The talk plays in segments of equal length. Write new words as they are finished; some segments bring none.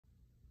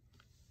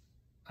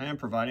I am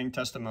providing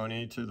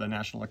testimony to the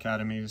National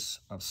Academies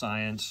of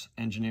Science,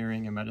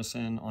 Engineering, and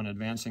Medicine on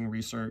advancing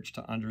research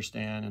to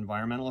understand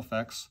environmental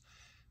effects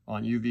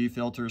on UV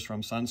filters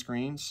from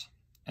sunscreens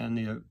and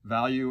the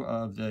value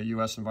of the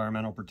U.S.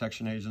 Environmental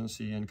Protection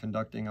Agency in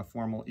conducting a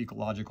formal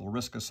ecological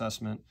risk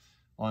assessment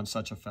on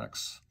such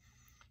effects.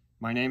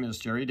 My name is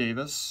Jerry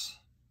Davis,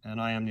 and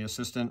I am the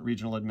Assistant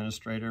Regional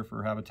Administrator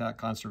for Habitat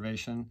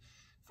Conservation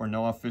for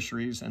NOAA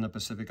Fisheries in the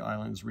Pacific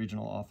Islands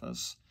Regional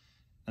Office,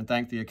 and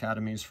thank the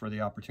Academies for the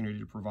opportunity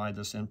to provide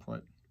this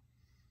input.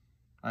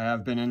 I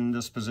have been in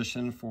this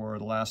position for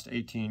the last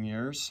 18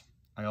 years.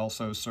 I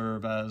also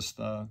serve as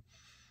the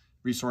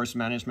Resource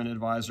Management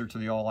Advisor to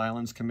the All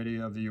Islands Committee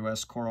of the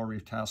U.S. Coral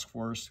Reef Task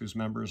Force, whose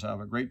members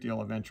have a great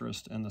deal of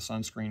interest in the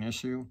sunscreen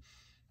issue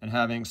and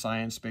having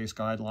science-based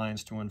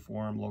guidelines to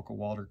inform local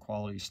water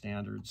quality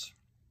standards.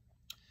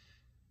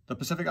 The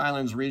Pacific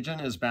Islands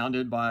region is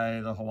bounded by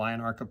the Hawaiian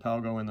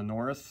Archipelago in the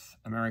north,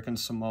 American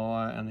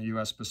Samoa and the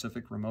U.S.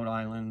 Pacific Remote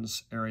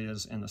Islands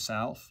areas in the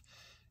south,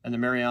 and the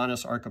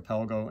Marianas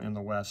Archipelago in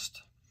the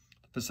west.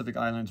 The Pacific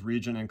Islands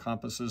region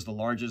encompasses the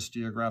largest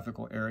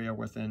geographical area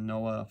within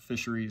NOAA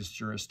fisheries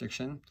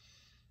jurisdiction.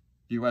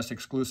 The U.S.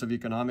 exclusive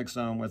economic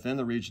zone within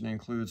the region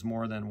includes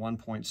more than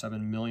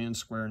 1.7 million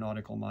square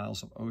nautical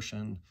miles of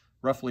ocean,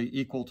 roughly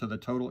equal to the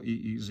total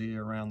EEZ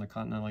around the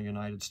continental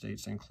United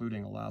States,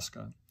 including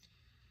Alaska.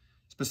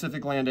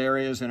 Specific land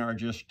areas in our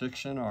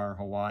jurisdiction are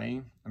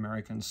Hawaii,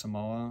 American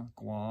Samoa,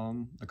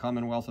 Guam, the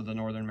Commonwealth of the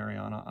Northern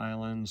Mariana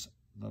Islands,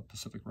 the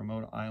Pacific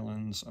Remote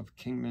Islands of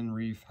Kingman,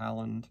 Reef,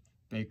 Halland,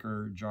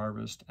 Baker,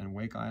 Jarvis, and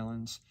Wake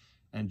Islands,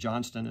 and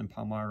Johnston and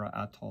Palmyra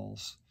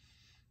atolls.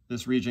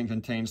 This region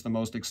contains the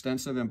most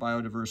extensive and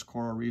biodiverse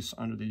coral reefs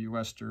under the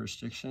U.S.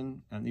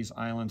 jurisdiction, and these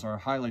islands are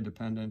highly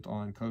dependent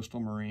on coastal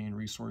marine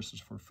resources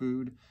for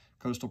food,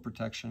 coastal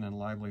protection, and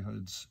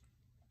livelihoods.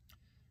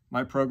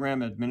 My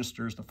program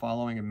administers the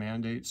following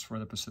mandates for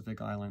the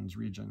Pacific Islands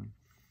region.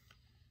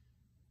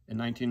 In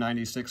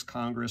 1996,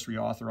 Congress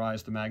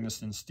reauthorized the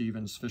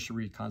Magnuson-Stevens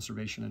Fishery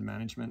Conservation and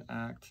Management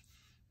Act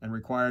and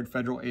required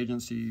federal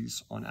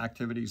agencies on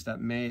activities that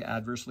may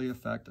adversely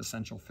affect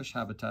essential fish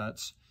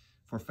habitats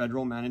for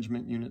federal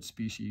management unit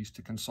species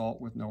to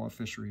consult with NOAA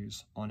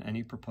Fisheries on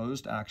any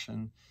proposed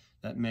action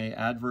that may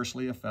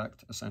adversely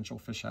affect essential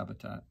fish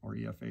habitat, or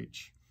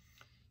EFH.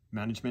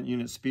 Management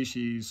unit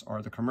species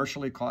are the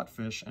commercially caught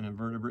fish and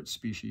invertebrate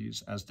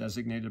species as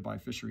designated by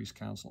fisheries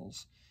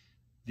councils.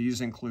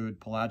 These include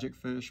pelagic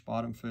fish,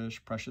 bottom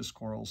fish, precious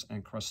corals,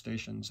 and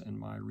crustaceans in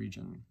my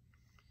region.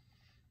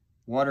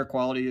 Water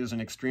quality is an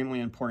extremely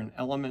important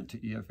element to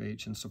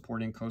EFH in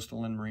supporting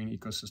coastal and marine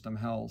ecosystem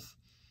health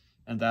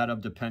and that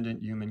of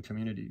dependent human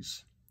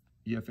communities.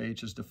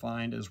 EFH is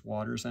defined as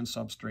waters and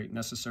substrate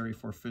necessary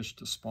for fish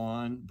to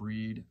spawn,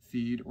 breed,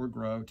 feed, or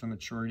grow to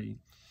maturity.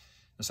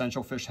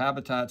 Essential fish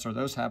habitats are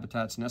those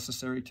habitats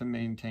necessary to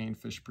maintain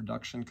fish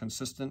production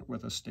consistent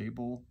with a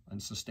stable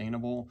and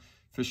sustainable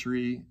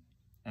fishery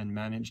and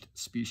managed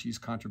species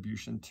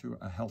contribution to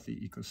a healthy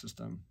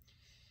ecosystem.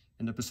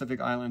 In the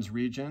Pacific Islands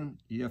region,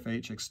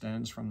 EFH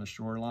extends from the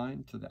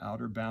shoreline to the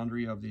outer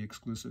boundary of the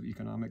exclusive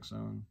economic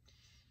zone.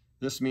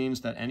 This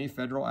means that any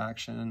federal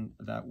action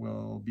that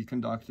will be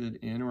conducted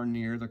in or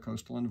near the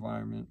coastal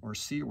environment or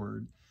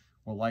seaward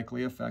will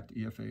likely affect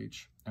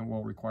EFH and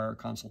will require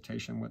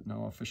consultation with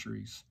NOAA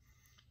Fisheries.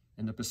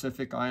 In the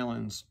Pacific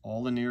Islands,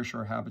 all the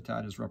nearshore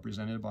habitat is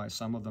represented by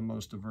some of the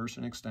most diverse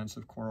and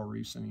extensive coral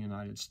reefs in the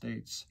United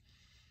States.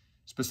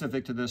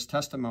 Specific to this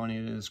testimony,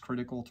 it is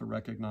critical to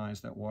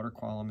recognize that water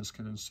quality is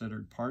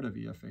considered part of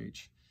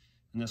EFH,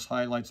 and this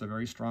highlights a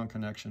very strong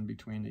connection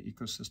between the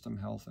ecosystem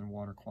health and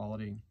water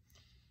quality.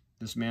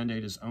 This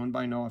mandate is owned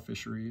by NOAA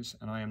Fisheries,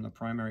 and I am the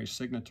primary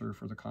signator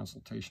for the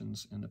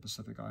consultations in the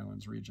Pacific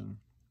Islands region.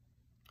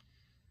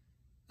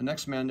 The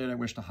next mandate I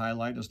wish to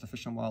highlight is the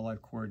Fish and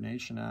Wildlife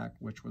Coordination Act,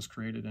 which was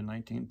created in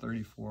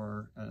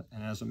 1934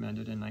 and as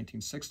amended in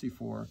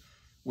 1964,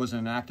 was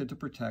enacted to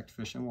protect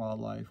fish and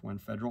wildlife when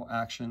federal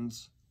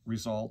actions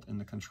result in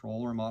the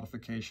control or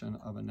modification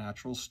of a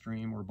natural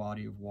stream or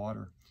body of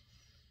water.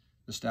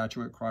 The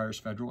statute requires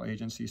federal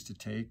agencies to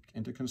take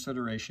into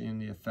consideration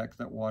the effect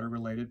that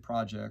water-related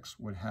projects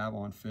would have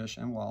on fish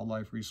and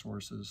wildlife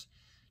resources,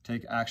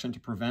 take action to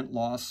prevent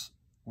loss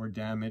or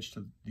damage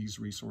to these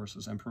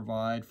resources, and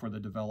provide for the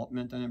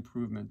development and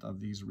improvement of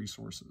these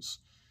resources.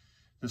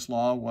 This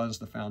law was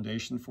the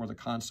foundation for the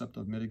concept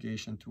of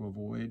mitigation to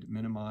avoid,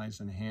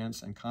 minimize,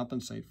 enhance, and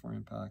compensate for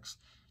impacts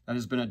that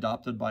has been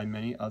adopted by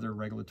many other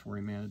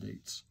regulatory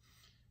mandates.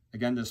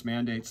 Again, this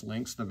mandate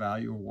links the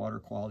value of water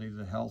quality to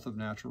the health of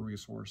natural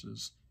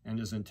resources and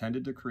is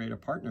intended to create a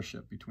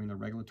partnership between the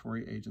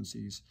regulatory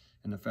agencies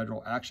and the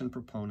federal action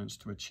proponents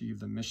to achieve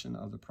the mission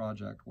of the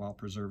project while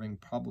preserving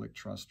public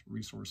trust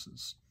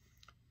resources.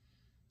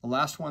 The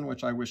last one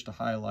which I wish to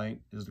highlight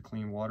is the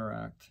Clean Water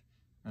Act,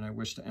 and I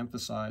wish to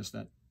emphasize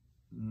that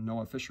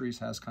NOAA Fisheries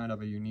has kind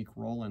of a unique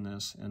role in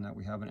this, in that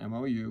we have an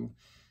MOU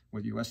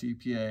with US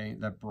EPA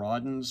that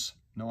broadens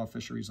NOAA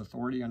Fisheries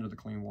authority under the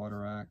Clean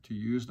Water Act to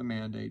use the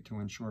mandate to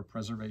ensure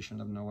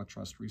preservation of NOAA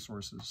trust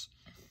resources.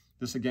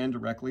 This again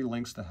directly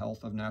links the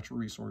health of natural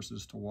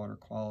resources to water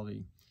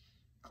quality.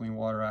 Clean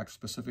Water Act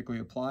specifically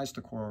applies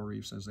to coral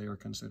reefs as they are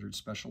considered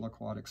special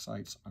aquatic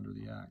sites under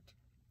the Act.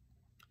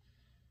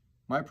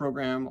 My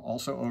program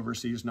also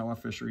oversees NOAA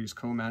Fisheries'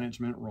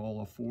 co-management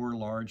role of 4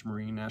 large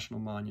marine national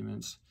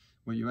monuments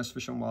with U.S.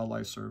 Fish and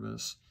Wildlife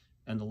Service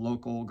and the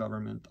local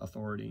government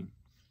authority.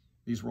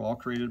 These were all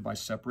created by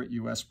separate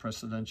U.S.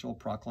 presidential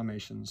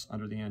proclamations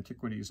under the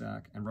Antiquities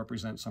Act and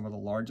represent some of the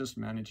largest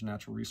managed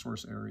natural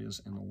resource areas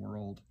in the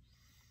world.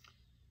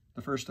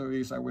 The first of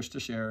these I wish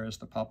to share is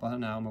the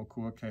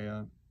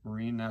Papahanaumokuakea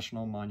Marine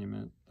National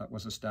Monument that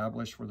was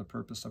established for the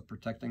purpose of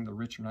protecting the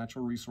rich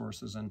natural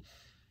resources and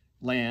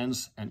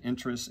lands and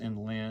interests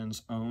in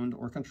lands owned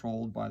or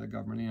controlled by the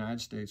government of the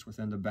United States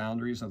within the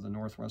boundaries of the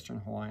Northwestern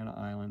Hawaiian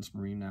Islands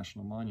Marine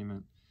National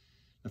Monument.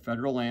 The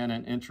federal land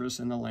and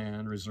interest in the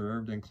land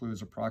reserved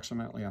includes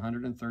approximately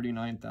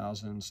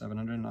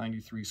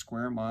 139,793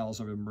 square miles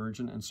of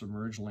emergent and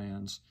submerged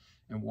lands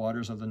and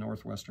waters of the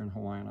Northwestern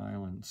Hawaiian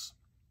Islands.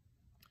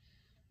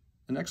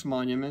 The next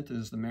monument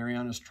is the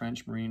Marianas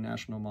Trench Marine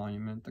National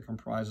Monument that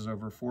comprises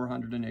over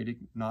 480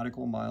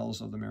 nautical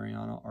miles of the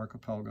Mariana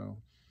Archipelago.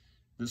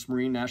 This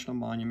Marine National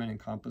Monument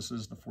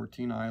encompasses the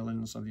 14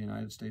 islands of the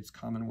United States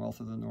Commonwealth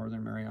of the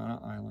Northern Mariana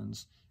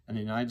Islands and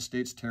the United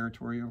States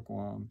Territory of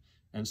Guam,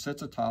 and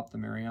sits atop the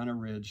Mariana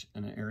Ridge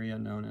in an area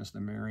known as the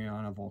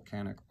Mariana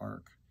Volcanic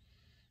Arc.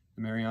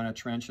 The Mariana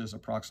Trench is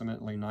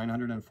approximately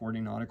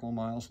 940 nautical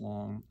miles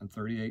long and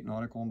 38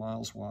 nautical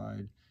miles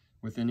wide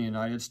within the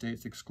United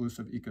States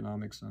Exclusive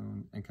Economic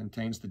Zone and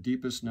contains the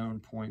deepest known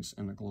points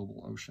in the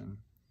global ocean.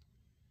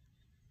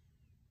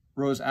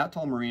 Rose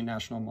Atoll Marine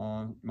National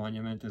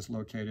Monument is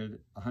located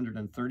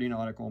 130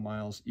 nautical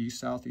miles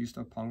east-southeast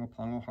of Pago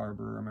Pago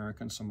Harbor,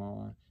 American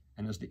Samoa,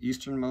 and is the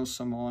easternmost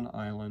Samoan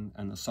island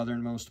and the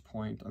southernmost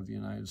point of the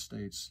United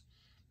States.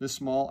 This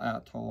small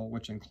atoll,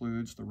 which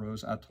includes the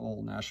Rose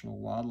Atoll National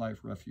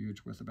Wildlife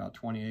Refuge with about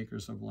 20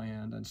 acres of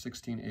land and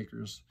 16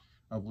 acres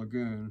of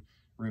lagoon,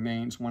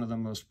 remains one of the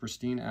most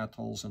pristine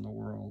atolls in the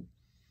world.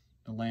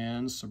 The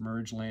lands,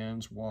 submerged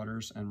lands,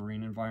 waters, and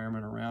marine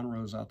environment around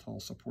Rose Atoll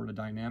support a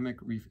dynamic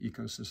reef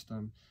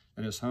ecosystem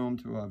that is home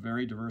to a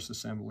very diverse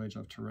assemblage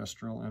of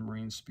terrestrial and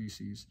marine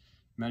species,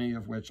 many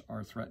of which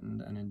are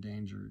threatened and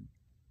endangered.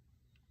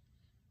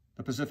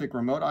 The Pacific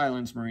Remote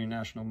Islands Marine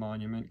National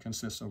Monument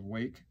consists of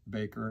Wake,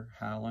 Baker,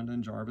 Howland,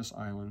 and Jarvis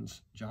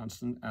Islands,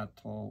 Johnston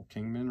Atoll,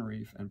 Kingman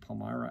Reef, and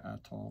Palmyra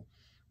Atoll,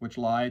 which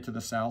lie to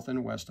the south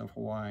and west of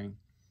Hawaii.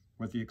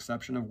 With the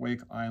exception of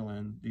Wake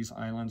Island, these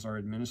islands are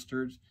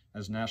administered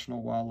as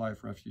national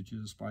wildlife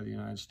refuges by the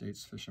United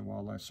States Fish and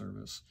Wildlife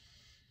Service.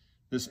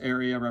 This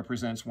area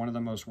represents one of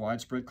the most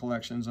widespread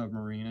collections of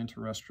marine and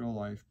terrestrial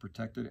life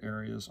protected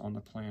areas on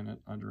the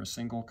planet under a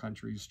single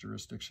country's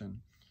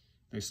jurisdiction.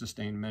 They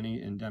sustain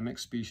many endemic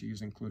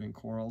species, including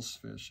corals,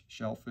 fish,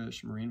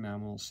 shellfish, marine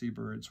mammals,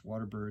 seabirds,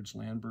 water birds,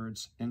 land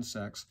birds,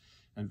 insects,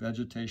 and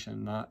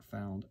vegetation not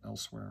found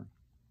elsewhere.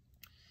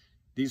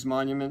 These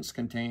monuments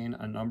contain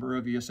a number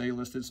of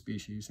ESA-listed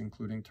species,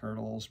 including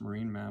turtles,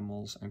 marine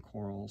mammals, and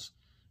corals,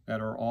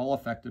 that are all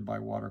affected by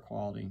water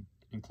quality,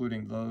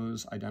 including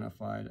those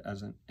identified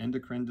as an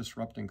endocrine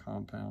disrupting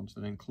compounds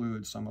that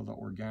include some of the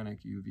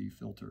organic UV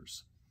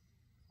filters.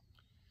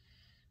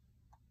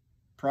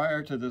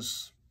 Prior to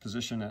this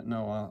position at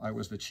NOAA, I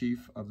was the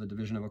chief of the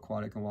Division of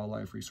Aquatic and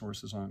Wildlife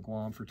Resources on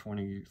Guam for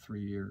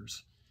 23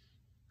 years.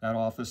 That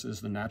office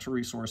is the natural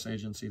resource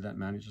agency that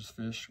manages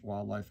fish,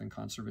 wildlife, and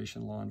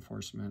conservation law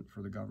enforcement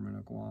for the government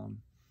of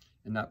Guam.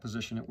 In that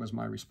position, it was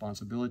my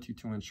responsibility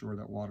to ensure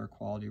that water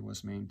quality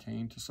was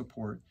maintained to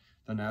support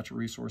the natural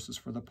resources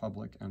for the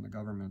public and the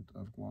government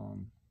of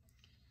Guam.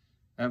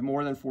 I have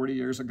more than 40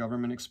 years of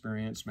government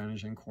experience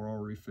managing coral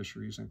reef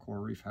fisheries and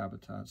coral reef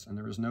habitats, and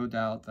there is no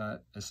doubt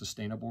that a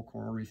sustainable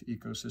coral reef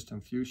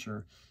ecosystem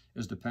future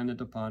is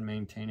dependent upon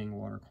maintaining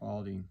water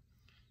quality.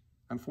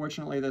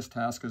 Unfortunately, this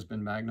task has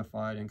been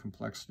magnified in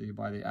complexity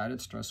by the added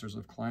stressors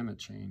of climate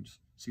change,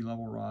 sea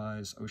level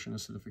rise, ocean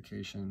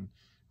acidification,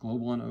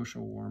 global and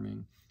ocean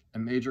warming,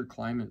 and major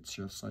climate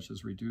shifts such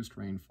as reduced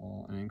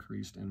rainfall and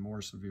increased and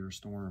more severe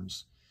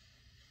storms.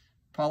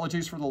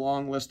 Apologies for the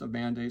long list of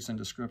mandates and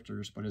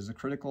descriptors, but it is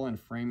critical in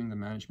framing the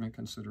management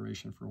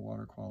consideration for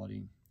water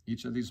quality.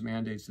 Each of these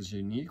mandates is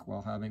unique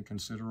while having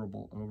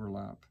considerable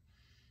overlap.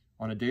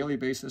 On a daily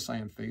basis, I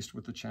am faced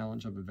with the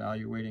challenge of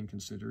evaluating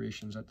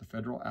considerations at the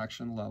federal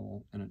action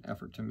level in an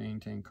effort to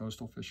maintain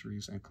coastal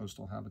fisheries and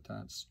coastal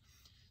habitats.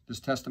 This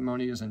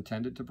testimony is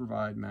intended to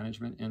provide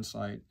management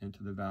insight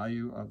into the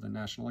value of the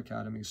National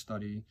Academy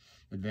study,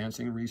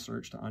 advancing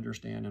research to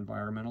understand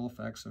environmental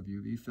effects of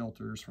UV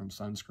filters from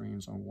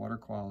sunscreens on water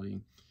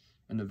quality,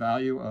 and the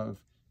value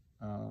of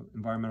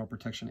Environmental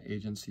Protection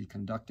Agency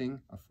conducting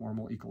a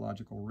formal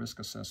ecological risk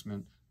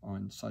assessment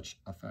on such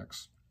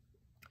effects.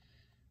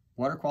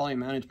 Water quality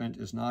management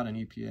is not an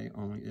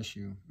EPA-only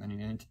issue.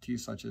 Many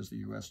entities such as the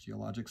U.S.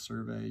 Geologic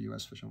Survey,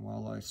 U.S. Fish and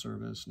Wildlife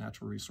Service,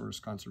 Natural Resource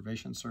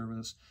Conservation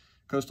Service,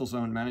 Coastal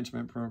Zone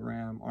Management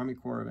Program, Army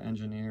Corps of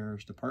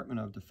Engineers, Department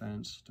of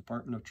Defense,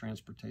 Department of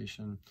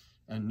Transportation,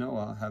 and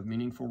NOAA have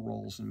meaningful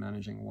roles in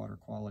managing water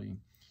quality.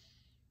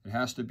 It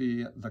has to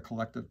be the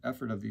collective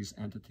effort of these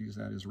entities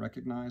that is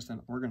recognized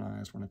and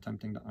organized when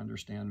attempting to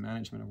understand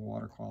management of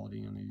water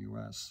quality in the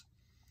U.S.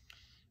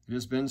 It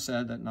has been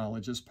said that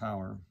knowledge is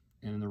power,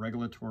 and in the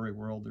regulatory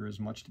world there is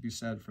much to be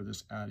said for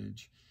this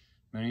adage.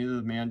 Many of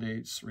the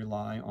mandates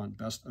rely on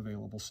best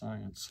available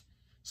science.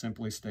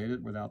 Simply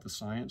stated, without the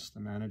science, the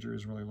manager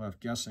is really left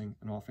guessing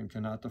and often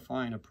cannot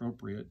define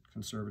appropriate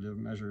conservative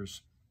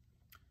measures.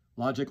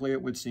 Logically,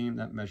 it would seem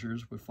that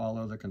measures would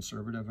follow the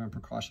conservative and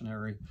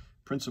precautionary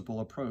principle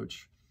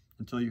approach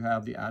until you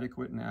have the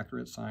adequate and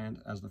accurate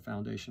science as the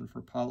foundation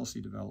for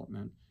policy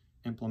development,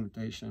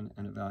 implementation,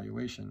 and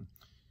evaluation.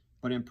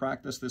 But in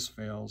practice, this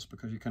fails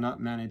because you cannot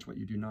manage what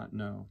you do not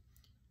know.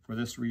 For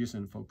this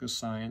reason, focused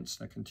science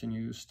that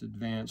continues to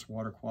advance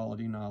water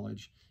quality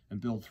knowledge and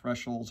build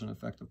thresholds and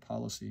effective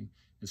policy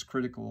is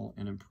critical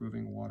in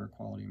improving water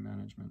quality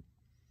management.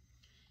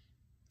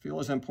 I feel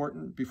it's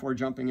important, before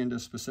jumping into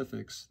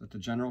specifics, that the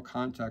general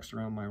context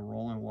around my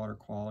role in water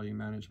quality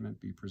management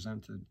be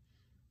presented.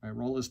 My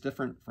role is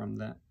different from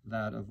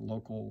that of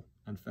local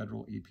and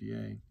federal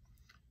EPA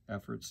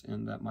efforts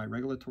in that my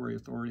regulatory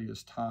authority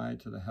is tied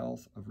to the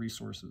health of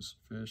resources,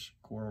 fish,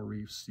 coral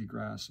reefs,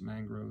 seagrass,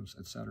 mangroves,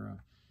 etc.,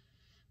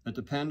 that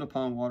depend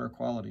upon water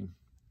quality.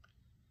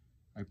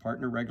 I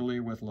partner regularly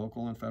with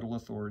local and federal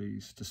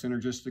authorities to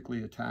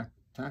synergistically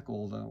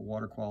tackle the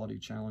water quality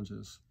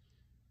challenges.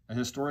 A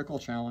historical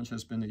challenge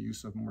has been the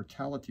use of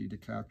mortality to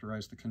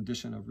characterize the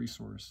condition of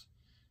resource.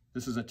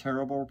 This is a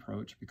terrible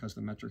approach because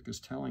the metric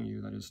is telling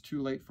you that it's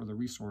too late for the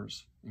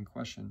resource in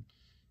question,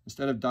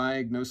 instead of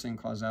diagnosing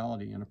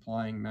causality and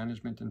applying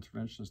management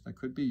interventions that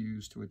could be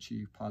used to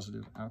achieve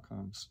positive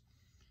outcomes.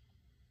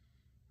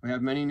 We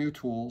have many new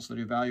tools that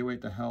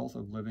evaluate the health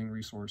of living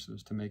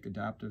resources to make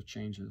adaptive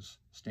changes.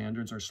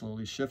 Standards are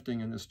slowly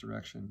shifting in this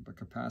direction, but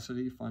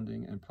capacity,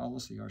 funding, and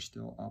policy are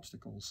still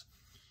obstacles.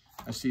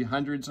 I see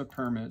hundreds of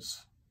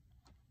permits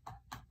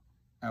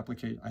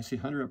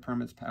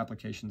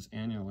applications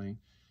annually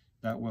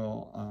that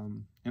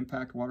will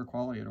impact water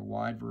quality at a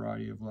wide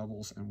variety of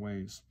levels and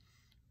ways.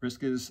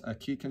 Risk is a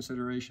key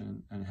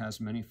consideration and has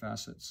many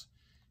facets.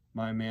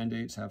 My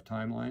mandates have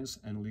timelines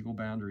and legal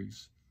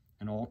boundaries.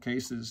 In all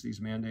cases, these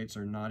mandates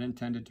are not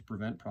intended to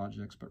prevent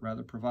projects, but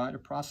rather provide a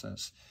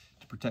process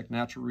to protect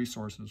natural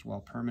resources while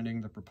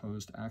permitting the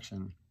proposed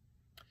action.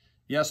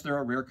 Yes, there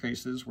are rare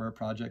cases where a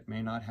project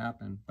may not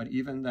happen, but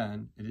even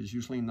then, it is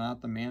usually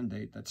not the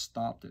mandate that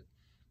stopped it,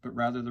 but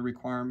rather the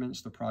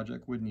requirements the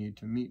project would need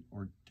to meet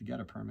or to get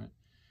a permit.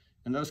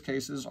 In those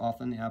cases,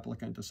 often the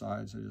applicant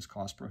decides it is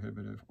cost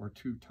prohibitive or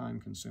too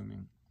time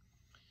consuming.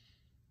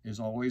 It is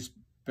always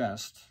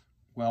best,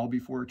 well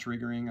before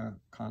triggering a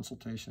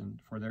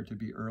consultation, for there to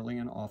be early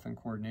and often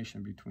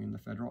coordination between the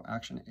Federal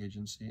Action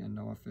Agency and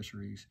NOAA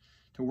Fisheries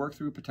to work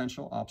through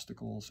potential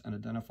obstacles and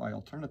identify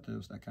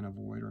alternatives that can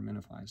avoid or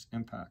minimize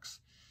impacts.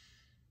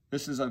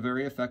 This is a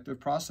very effective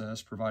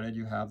process, provided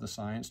you have the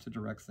science to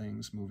direct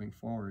things moving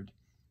forward.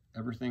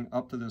 Everything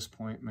up to this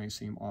point may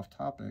seem off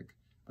topic,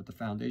 but the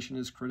foundation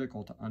is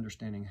critical to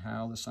understanding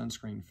how the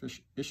sunscreen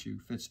issue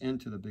fits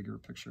into the bigger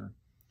picture.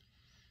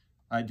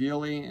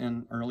 Ideally,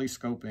 in early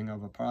scoping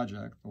of a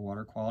project, the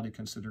water quality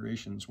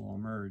considerations will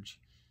emerge.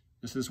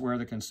 This is where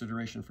the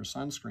consideration for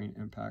sunscreen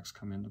impacts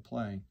come into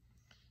play.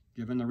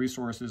 Given the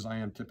resources I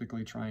am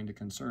typically trying to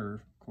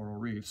conserve, coral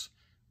reefs,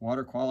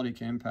 water quality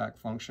can impact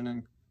function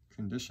and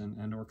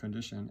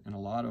condition in a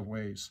lot of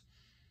ways.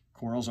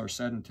 Corals are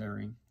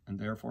sedentary and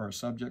therefore are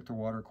subject to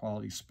water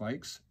quality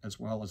spikes as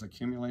well as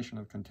accumulation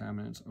of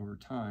contaminants over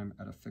time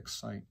at a fixed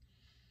site.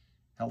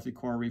 Healthy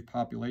coral reef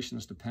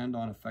populations depend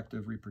on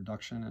effective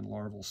reproduction and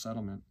larval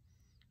settlement.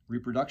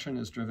 Reproduction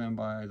is driven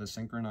by the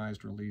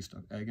synchronized release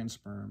of egg and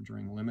sperm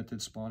during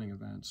limited spawning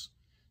events,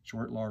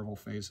 short larval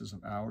phases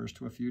of hours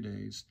to a few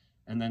days,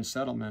 and then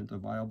settlement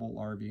of viable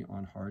larvae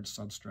on hard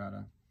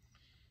substrata.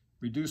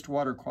 Reduced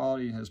water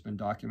quality has been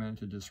documented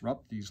to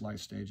disrupt these life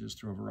stages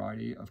through a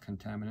variety of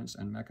contaminants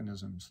and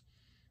mechanisms.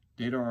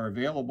 Data are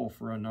available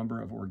for a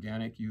number of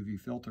organic UV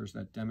filters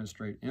that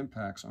demonstrate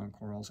impacts on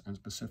corals and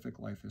specific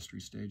life history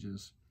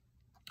stages.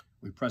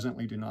 We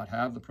presently do not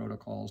have the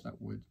protocols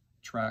that would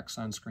track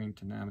sunscreen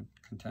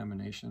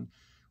contamination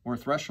or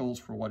thresholds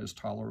for what is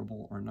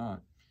tolerable or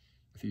not.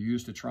 If you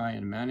use to try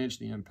and manage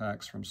the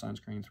impacts from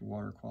sunscreen through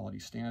water quality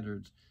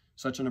standards,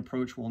 such an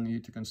approach will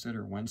need to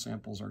consider when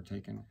samples are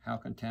taken, how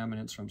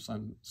contaminants from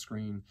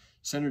sunscreen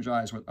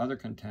synergize with other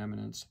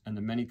contaminants, and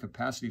the many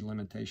capacity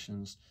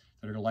limitations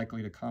that are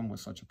likely to come with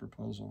such a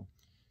proposal.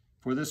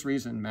 For this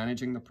reason,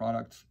 managing the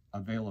product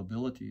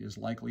availability is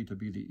likely to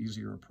be the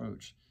easier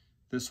approach.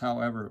 This,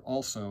 however,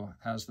 also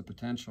has the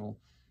potential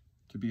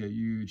to be a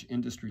huge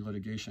industry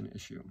litigation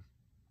issue.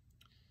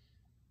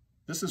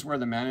 This is where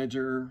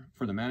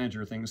for the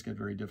manager, things get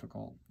very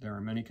difficult. There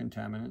are many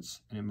contaminants,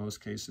 and in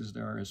most cases,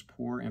 there is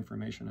poor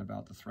information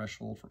about the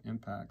threshold for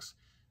impacts,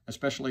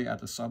 especially at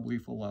the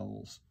sublethal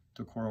levels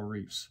to coral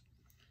reefs.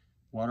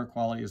 Water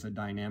quality is a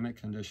dynamic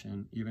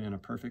condition, even in a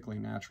perfectly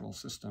natural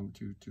system,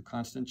 to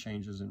constant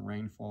changes in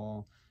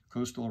rainfall,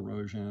 coastal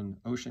erosion,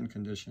 ocean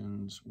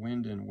conditions,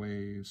 wind and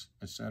waves,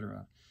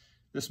 etc.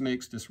 This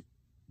makes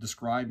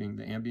describing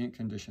the ambient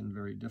condition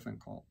very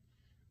difficult.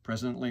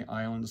 Presently,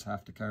 islands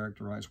have to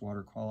characterize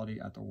water quality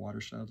at the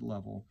watershed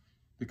level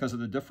because of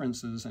the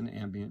differences in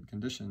ambient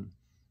condition.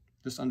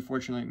 This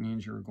unfortunately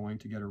means you're going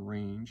to get a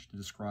range to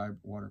describe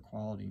water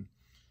quality,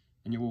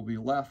 and you will be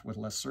left with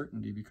less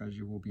certainty because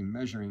you will be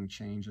measuring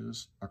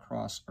changes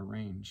across a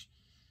range.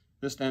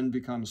 This then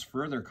becomes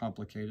further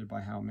complicated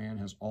by how man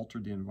has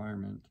altered the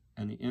environment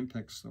and the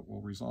impacts that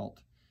will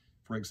result.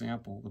 For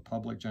example, the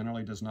public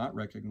generally does not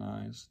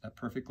recognize that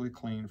perfectly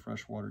clean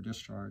freshwater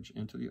discharge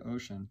into the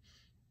ocean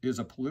is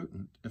a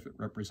pollutant if it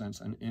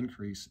represents an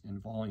increase in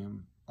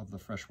volume of the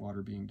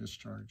freshwater being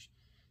discharged.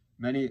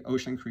 Many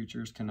ocean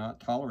creatures cannot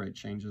tolerate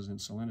changes in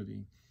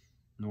salinity.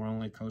 Nor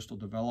only coastal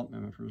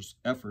development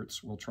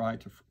efforts will try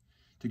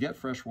to get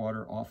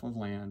freshwater off of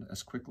land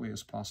as quickly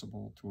as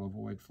possible to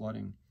avoid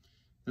flooding.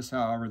 This,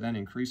 however, then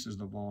increases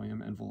the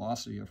volume and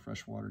velocity of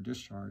freshwater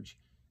discharge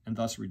and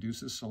thus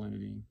reduces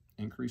salinity,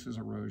 increases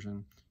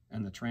erosion,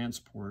 and the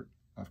transport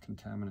of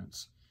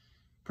contaminants.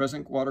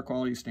 Present water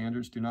quality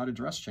standards do not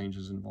address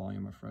changes in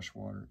volume of fresh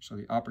water, so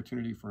the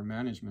opportunity for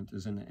management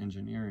is in the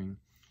engineering.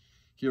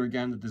 Here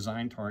again, the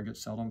design target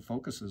seldom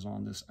focuses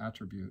on this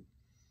attribute.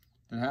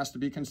 It has to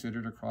be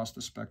considered across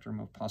the spectrum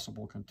of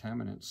possible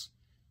contaminants.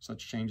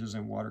 Such changes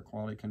in water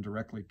quality can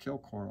directly kill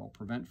coral,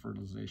 prevent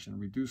fertilization,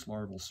 reduce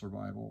larval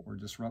survival, or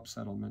disrupt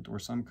settlement, or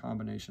some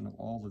combination of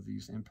all of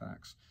these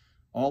impacts,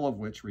 all of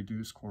which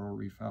reduce coral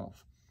reef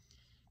health.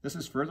 This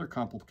is further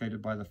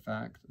complicated by the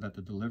fact that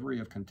the delivery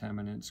of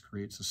contaminants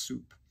creates a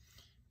soup,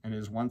 and it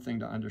is one thing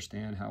to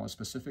understand how a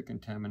specific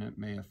contaminant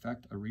may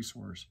affect a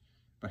resource,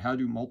 but how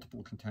do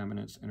multiple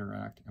contaminants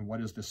interact, and what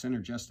is the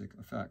synergistic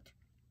effect?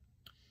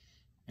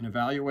 In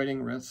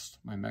evaluating risks,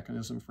 my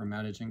mechanism for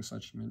managing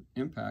such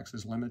impacts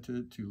is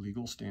limited to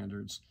legal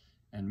standards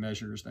and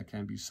measures that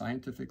can be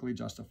scientifically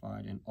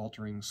justified in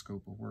altering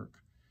scope of work.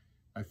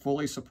 I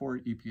fully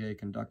support EPA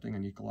conducting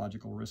an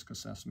ecological risk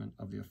assessment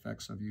of the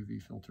effects of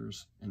UV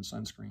filters in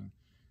sunscreen.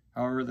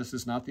 However, this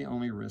is not the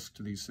only risk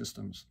to these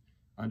systems.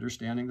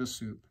 Understanding the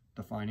soup,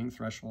 defining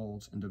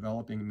thresholds, and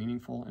developing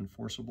meaningful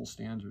enforceable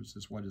standards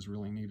is what is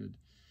really needed.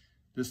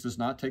 This does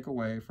not take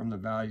away from the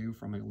value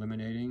from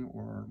eliminating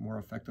or more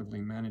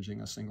effectively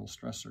managing a single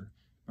stressor,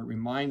 but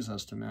reminds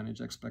us to manage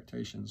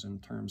expectations in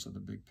terms of the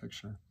big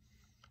picture.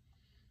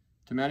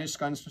 To manage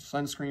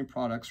sunscreen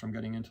products from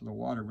getting into the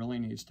water really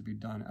needs to be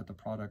done at the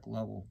product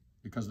level,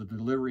 because the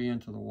delivery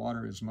into the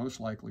water is most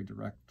likely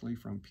directly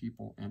from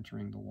people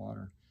entering the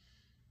water.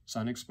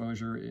 Sun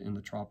exposure in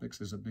the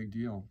tropics is a big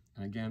deal,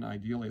 and again,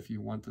 ideally if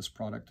you want this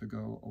product to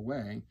go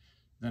away,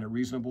 then a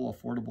reasonable,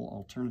 affordable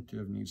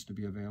alternative needs to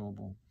be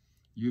available.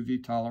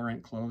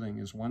 UV-tolerant clothing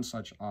is one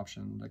such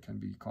option that can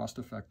be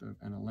cost-effective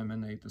and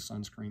eliminate the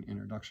sunscreen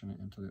introduction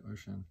into the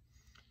ocean.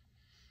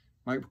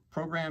 My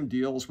program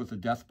deals with the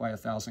death by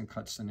 1,000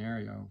 cuts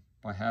scenario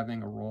by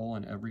having a role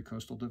in every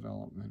coastal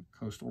development,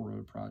 coastal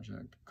road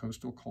project,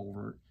 coastal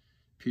culvert,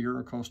 pier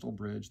or coastal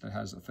bridge that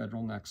has a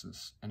federal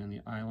nexus, and in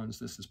the islands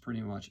this is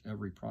pretty much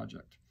every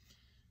project.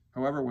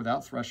 However,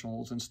 without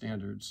thresholds and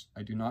standards,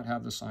 I do not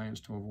have the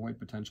science to avoid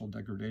potential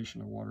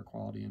degradation of water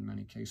quality in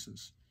many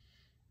cases.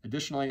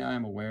 Additionally, I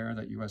am aware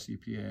that US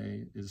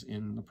EPA is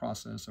in the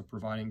process of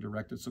providing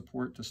directed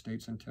support to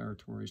states and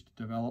territories to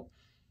develop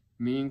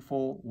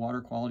meaningful water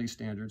quality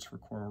standards for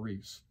coral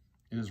reefs.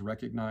 It is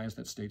recognized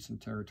that states and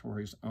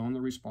territories own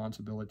the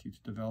responsibility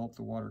to develop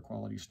the water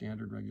quality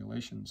standard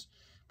regulations,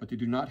 but they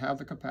do not have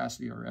the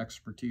capacity or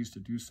expertise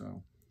to do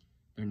so.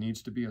 There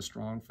needs to be a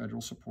strong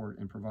federal support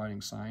in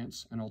providing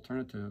science and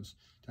alternatives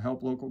to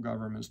help local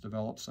governments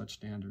develop such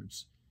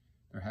standards.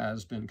 There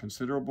has been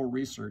considerable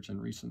research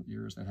in recent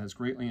years that has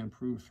greatly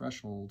improved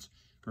thresholds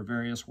for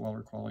various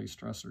water quality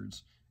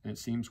stressors, and it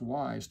seems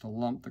wise to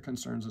lump the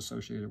concerns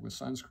associated with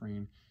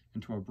sunscreen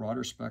into a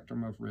broader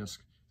spectrum of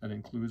risk that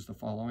includes the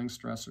following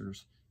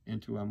stressors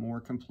into a more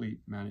complete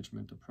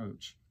management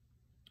approach.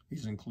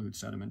 These include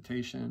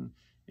sedimentation,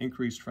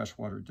 increased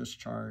freshwater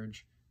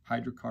discharge,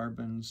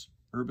 hydrocarbons,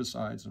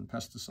 herbicides and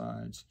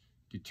pesticides,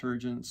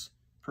 detergents,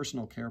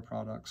 personal care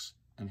products,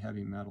 and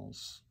heavy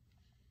metals.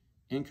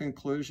 In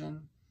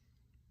conclusion,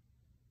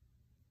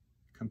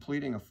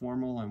 completing a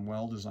formal and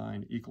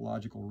well-designed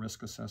ecological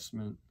risk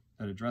assessment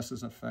that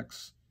addresses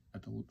effects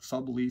at the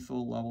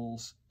sublethal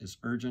levels is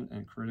urgent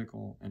and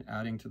critical, and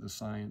adding to the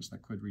science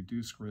that could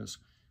reduce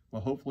risk,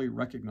 while hopefully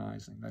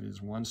recognizing that it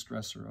is one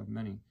stressor of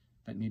many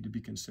that need to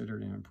be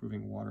considered in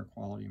improving water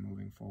quality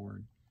moving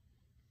forward.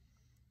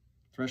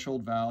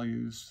 Threshold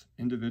values,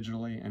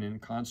 individually and in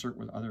concert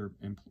with other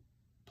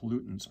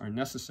pollutants, are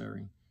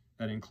necessary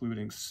that include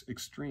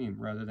extreme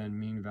rather than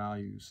mean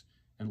values,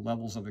 and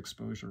levels of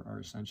exposure are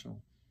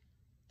essential.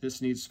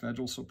 This needs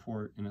federal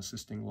support in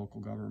assisting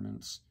local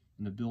governments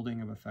in the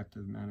building of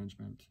effective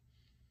management.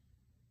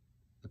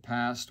 In the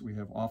past, we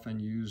have often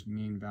used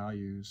mean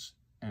values,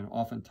 and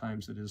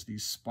oftentimes it is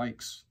these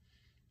spikes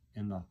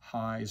in the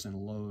highs and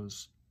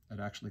lows that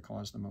actually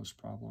cause the most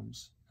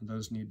problems, and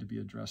those need to be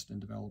addressed in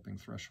developing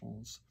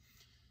thresholds.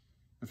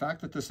 The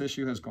fact that this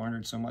issue has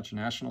garnered so much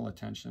national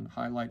attention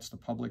highlights the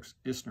public's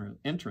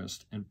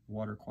interest in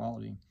water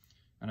quality,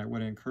 and I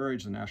would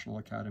encourage the national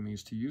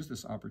academies to use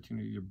this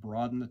opportunity to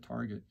broaden the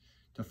target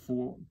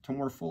to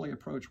more fully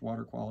approach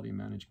water quality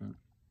management.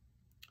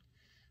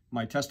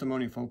 My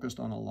testimony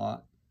focused on a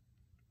lot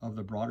of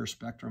the broader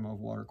spectrum of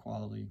water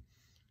quality.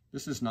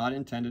 This is not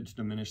intended to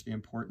diminish the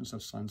importance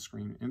of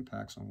sunscreen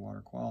impacts on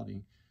water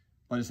quality,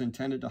 but is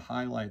intended to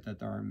highlight that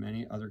there are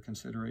many other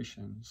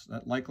considerations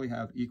that likely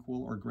have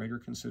equal or greater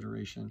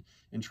consideration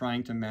in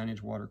trying to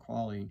manage water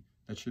quality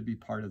that should be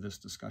part of this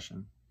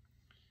discussion.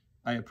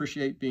 I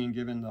appreciate being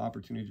given the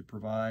opportunity to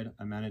provide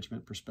a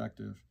management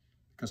perspective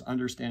because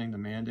understanding the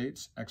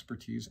mandates,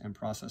 expertise, and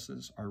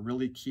processes are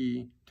really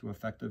key to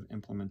effective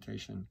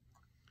implementation.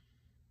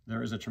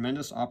 There is a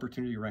tremendous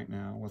opportunity right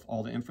now with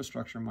all the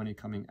infrastructure money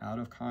coming out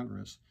of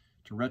Congress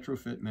to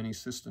retrofit many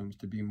systems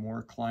to be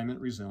more climate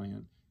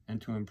resilient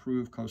and to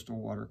improve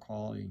coastal water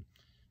quality.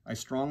 I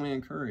strongly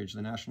encourage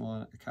the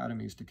national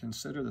academies to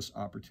consider this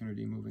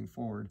opportunity moving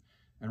forward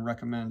and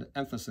recommend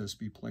emphasis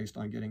be placed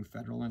on getting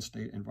federal and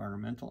state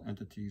environmental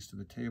entities to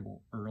the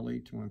table early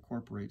to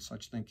incorporate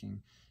such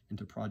thinking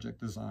into project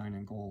design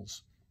and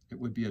goals. It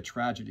would be a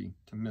tragedy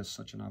to miss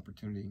such an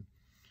opportunity.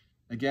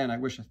 Again, I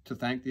wish to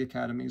thank the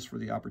academies for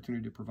the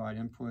opportunity to provide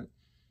input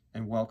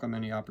and welcome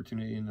any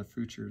opportunity in the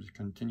future to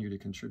continue to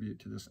contribute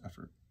to this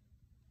effort.